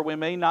tongue, for we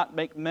may not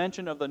make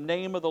mention of the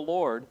name of the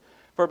Lord.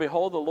 For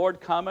behold, the Lord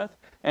cometh,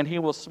 and He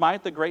will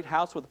smite the great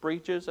house with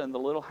breaches, and the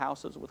little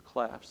houses with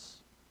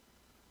clefts.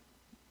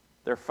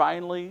 They're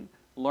finally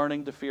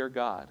learning to fear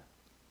God.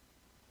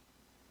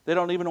 They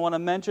don't even want to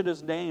mention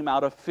His name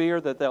out of fear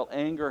that they'll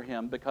anger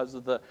Him because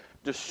of the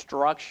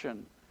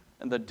destruction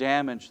and the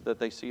damage that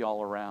they see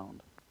all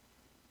around.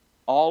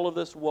 All of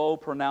this woe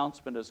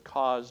pronouncement is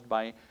caused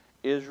by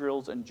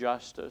Israel's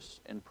injustice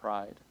and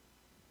pride.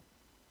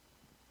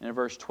 In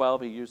verse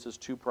 12, he uses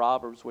two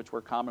proverbs which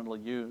were commonly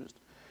used.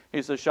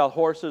 He says, "Shall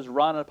horses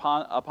run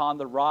upon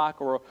the rock,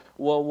 or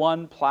will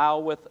one plow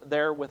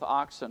with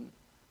oxen?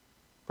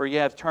 For ye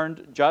have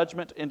turned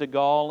judgment into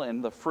gall,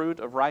 and the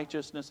fruit of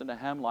righteousness into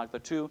hemlock." The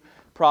two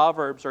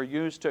proverbs are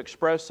used to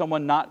express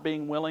someone not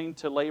being willing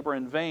to labor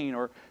in vain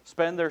or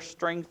spend their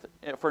strength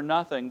for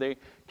nothing. They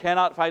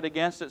cannot fight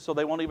against it, so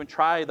they won't even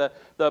try.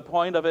 The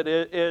point of it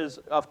is,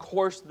 of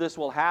course this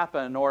will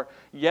happen, or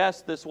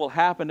yes, this will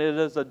happen. It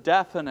is a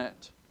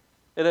definite.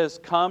 It has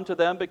come to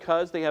them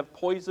because they have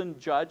poisoned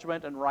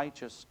judgment and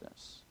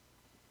righteousness.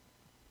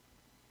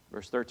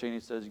 Verse 13, he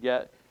says,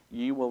 "Yet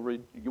ye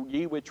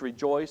which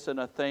rejoice in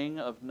a thing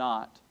of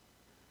naught,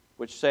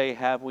 which say,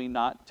 Have we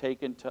not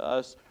taken to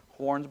us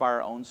horns by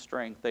our own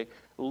strength?" They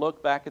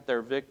look back at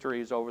their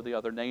victories over the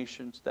other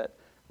nations that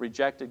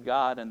rejected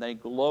God, and they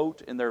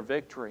gloat in their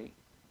victory,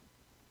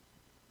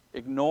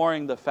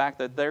 ignoring the fact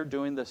that they're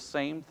doing the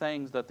same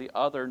things that the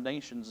other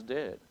nations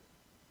did.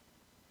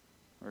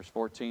 Verse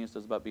 14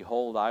 says, "But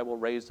behold, I will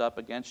raise up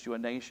against you a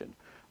nation,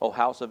 O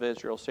house of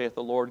Israel, saith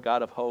the Lord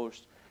God of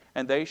hosts,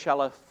 and they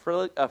shall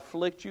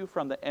afflict you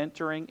from the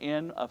entering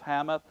in of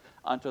Hamath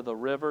unto the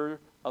river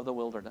of the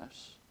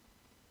wilderness."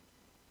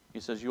 He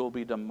says, you will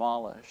be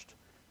demolished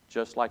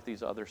just like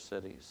these other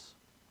cities.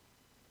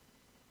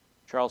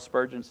 Charles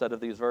Spurgeon said of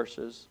these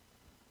verses,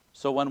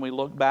 "So when we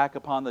look back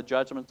upon the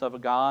judgments of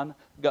God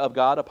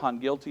upon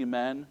guilty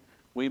men,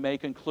 we may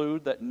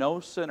conclude that no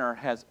sinner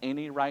has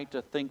any right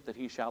to think that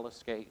he shall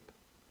escape.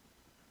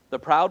 The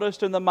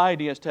proudest and the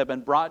mightiest have been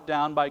brought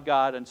down by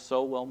God, and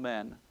so will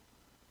men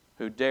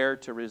who dare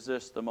to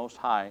resist the Most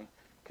High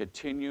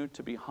continue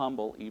to be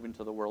humble even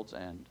to the world's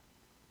end."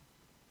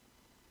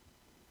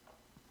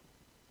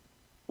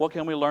 What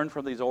can we learn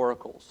from these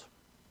oracles?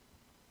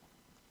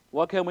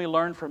 What can we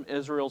learn from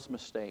Israel's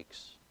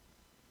mistakes?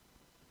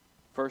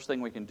 First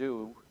thing we can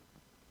do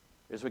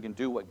is we can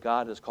do what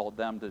God has called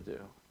them to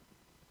do.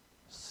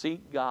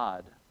 Seek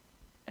God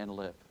and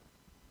live.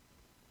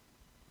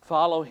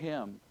 Follow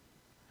Him.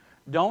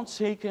 Don't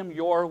seek Him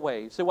your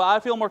way. Say, "Well, I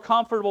feel more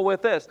comfortable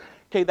with this."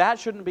 Okay, that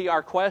shouldn't be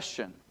our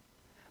question.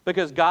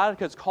 Because God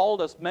has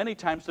called us many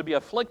times to be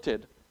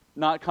afflicted,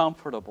 not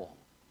comfortable.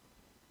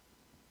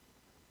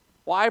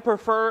 "Well, I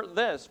prefer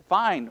this."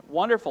 Fine,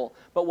 wonderful.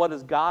 But what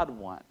does God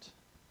want?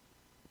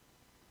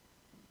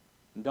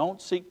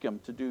 Don't seek Him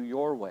to do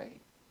your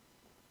way.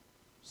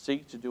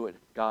 Seek to do it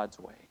God's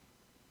way.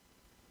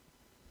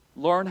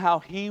 Learn how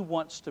He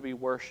wants to be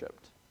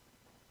worshiped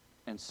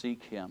and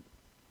seek Him.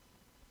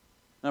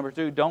 Number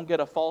 2, don't get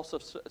a false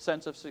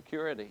sense of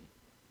security.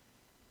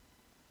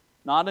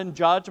 Not in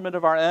judgment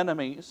of our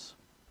enemies,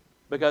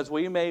 because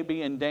we may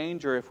be in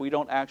danger if we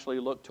don't actually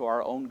look to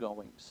our own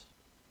goings.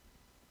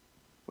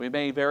 We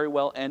may very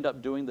well end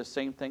up doing the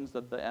same things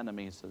that the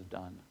enemies have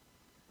done.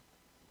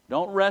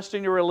 Don't rest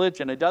in your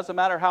religion. It doesn't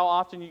matter how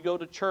often you go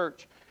to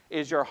church.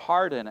 Is your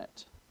heart in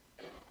it?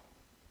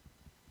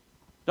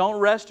 Don't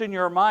rest in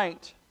your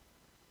might,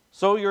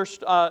 so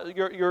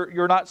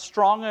you're not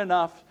strong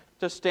enough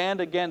to stand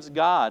against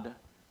God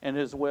and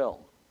His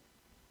will.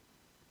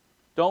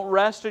 Don't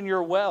rest in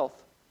your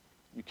wealth.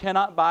 You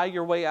cannot buy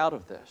your way out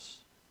of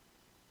this.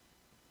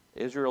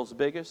 Israel's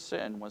biggest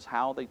sin was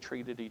how they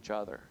treated each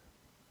other.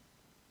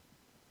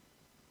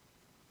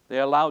 They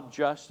allowed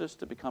justice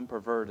to become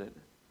perverted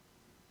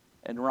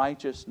and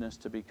righteousness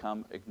to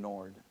become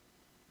ignored.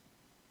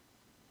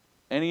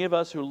 Any of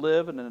us who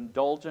live in an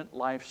indulgent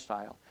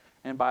lifestyle,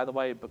 and by the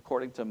way,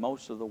 according to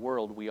most of the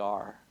world, we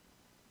are.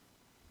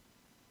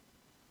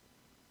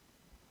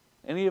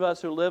 Any of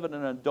us who live in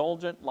an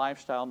indulgent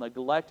lifestyle,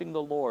 neglecting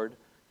the Lord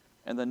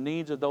and the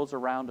needs of those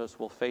around us,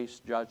 will face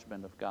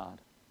judgment of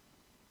God.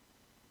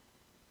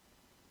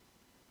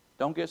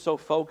 Don't get so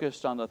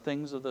focused on the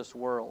things of this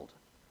world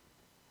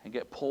and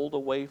get pulled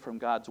away from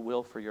God's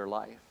will for your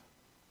life.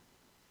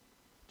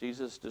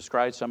 Jesus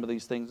describes some of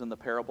these things in the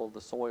parable of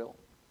the soil.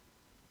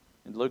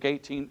 In Luke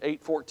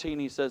 8:14,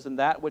 he says, "And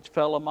that which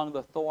fell among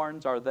the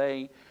thorns are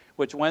they,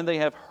 which when they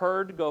have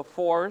heard go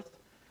forth,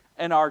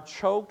 and are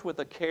choked with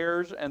the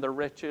cares and the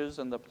riches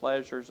and the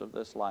pleasures of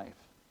this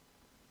life,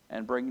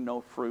 and bring no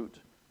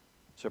fruit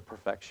to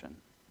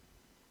perfection."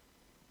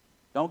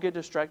 Don't get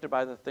distracted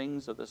by the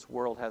things that this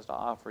world has to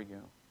offer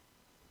you.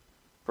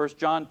 1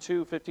 John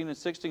 2:15 and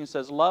 16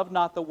 says, "Love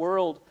not the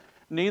world,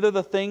 neither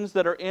the things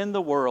that are in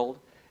the world.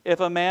 If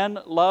a man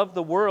love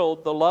the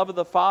world, the love of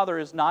the Father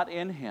is not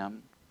in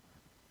him.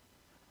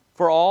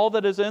 For all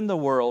that is in the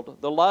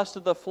world, the lust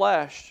of the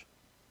flesh,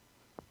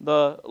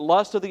 the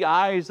lust of the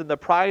eyes, and the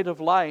pride of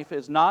life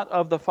is not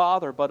of the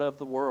Father, but of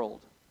the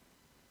world."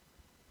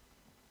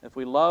 If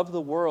we love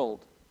the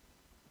world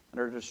and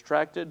are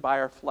distracted by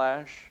our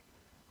flesh,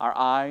 our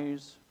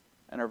eyes,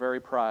 and our very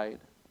pride,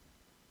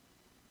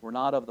 we're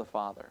not of the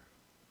Father.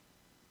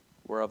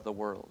 We're of the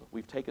world.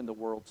 We've taken the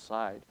world's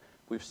side.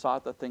 We've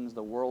sought the things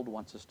the world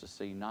wants us to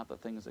see, not the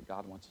things that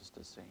God wants us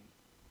to see.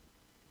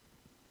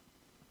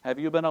 Have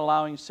you been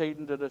allowing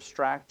Satan to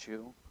distract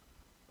you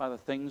by the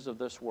things of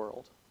this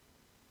world?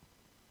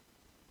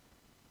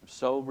 If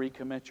so,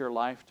 recommit your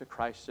life to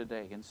Christ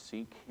today and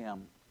seek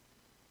Him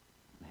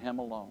and Him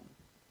alone.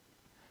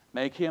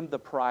 Make Him the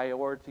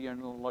priority in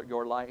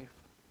your life.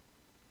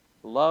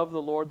 Love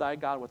the Lord thy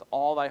God with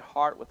all thy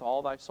heart, with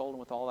all thy soul, and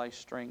with all thy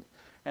strength.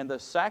 And the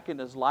second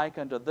is like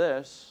unto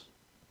this.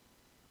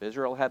 If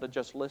Israel had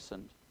just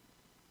listened,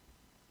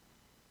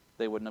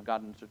 they wouldn't have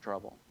gotten into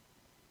trouble.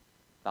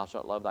 Thou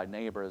shalt love thy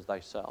neighbor as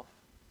thyself.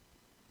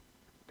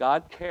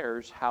 God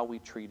cares how we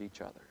treat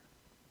each other.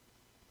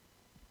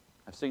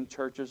 I've seen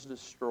churches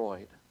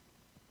destroyed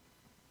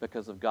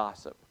because of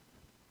gossip,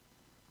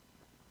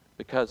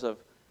 because of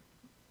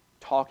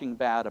talking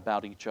bad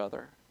about each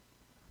other,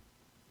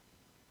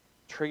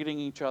 treating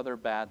each other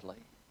badly,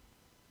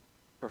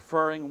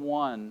 preferring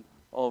one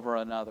over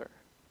another.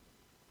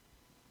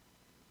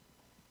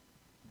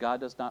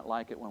 God does not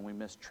like it when we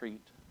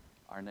mistreat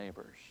our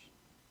neighbors.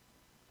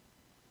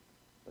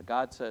 But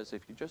God says,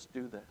 if you just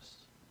do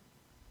this,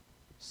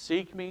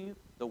 seek me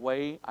the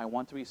way I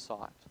want to be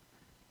sought,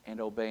 and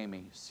obey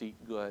me, seek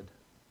good.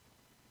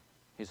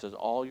 He says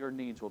all your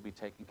needs will be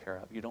taken care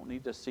of. You don't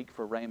need to seek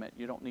for raiment.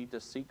 You don't need to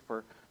seek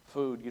for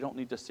food. You don't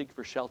need to seek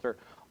for shelter.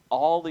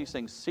 All these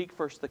things, seek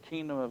first the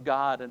kingdom of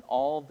God, and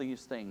all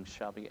these things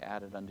shall be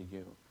added unto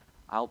you.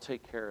 I'll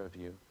take care of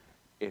you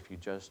if you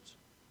just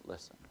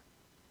listen.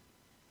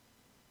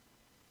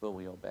 Will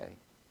we obey?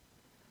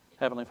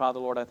 Heavenly Father,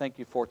 Lord, I thank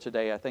you for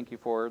today. I thank you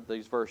for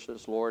these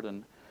verses, Lord.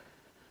 And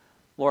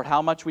Lord,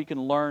 how much we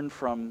can learn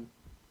from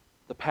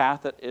the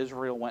path that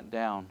Israel went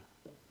down.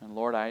 And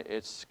Lord,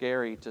 it's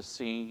scary to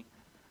see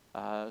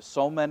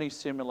so many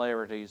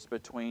similarities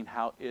between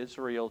how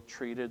Israel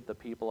treated the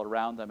people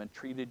around them and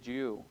treated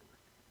you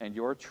and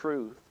your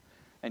truth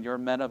and your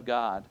men of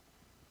God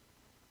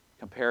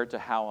compared to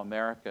how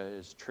America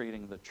is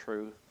treating the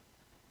truth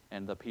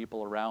and the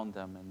people around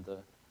them and the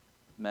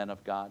men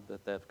of God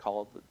that they've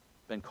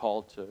been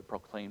called to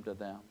proclaim to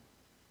them.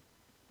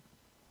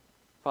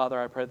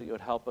 Father, I pray that you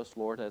would help us,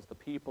 Lord, as the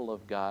people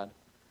of God,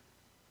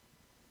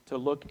 to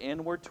look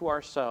inward to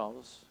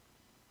ourselves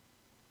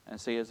and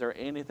see, is there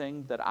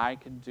anything that I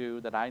can do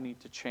that I need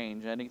to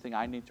change, anything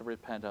I need to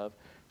repent of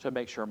to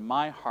make sure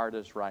my heart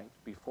is right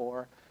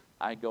before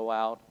I go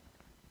out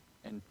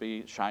and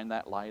shine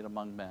that light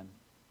among men?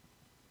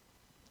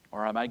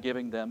 Or am I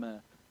giving them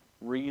a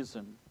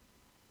reason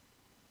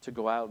to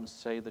go out and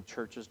say the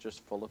church is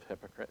just full of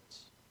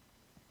hypocrites?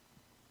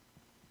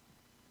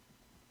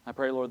 I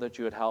pray, Lord, that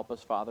you would help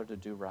us, Father, to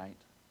do right,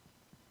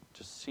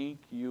 to seek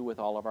you with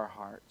all of our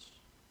hearts.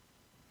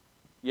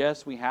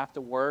 Yes, we have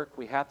to work.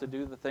 We have to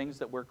do the things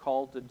that we're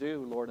called to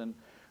do, Lord, and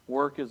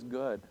work is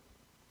good.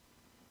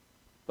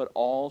 But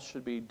all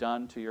should be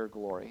done to your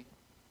glory.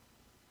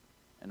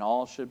 And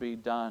all should be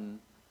done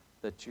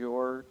that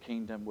your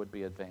kingdom would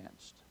be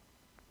advanced.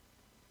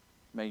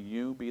 May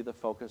you be the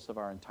focus of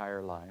our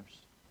entire lives.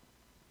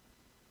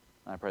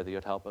 And I pray that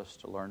you'd help us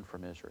to learn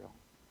from Israel.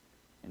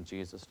 In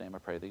Jesus' name I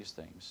pray these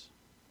things.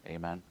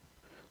 Amen.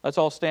 Let's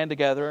all stand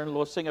together and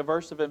we'll sing a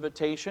verse of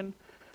invitation.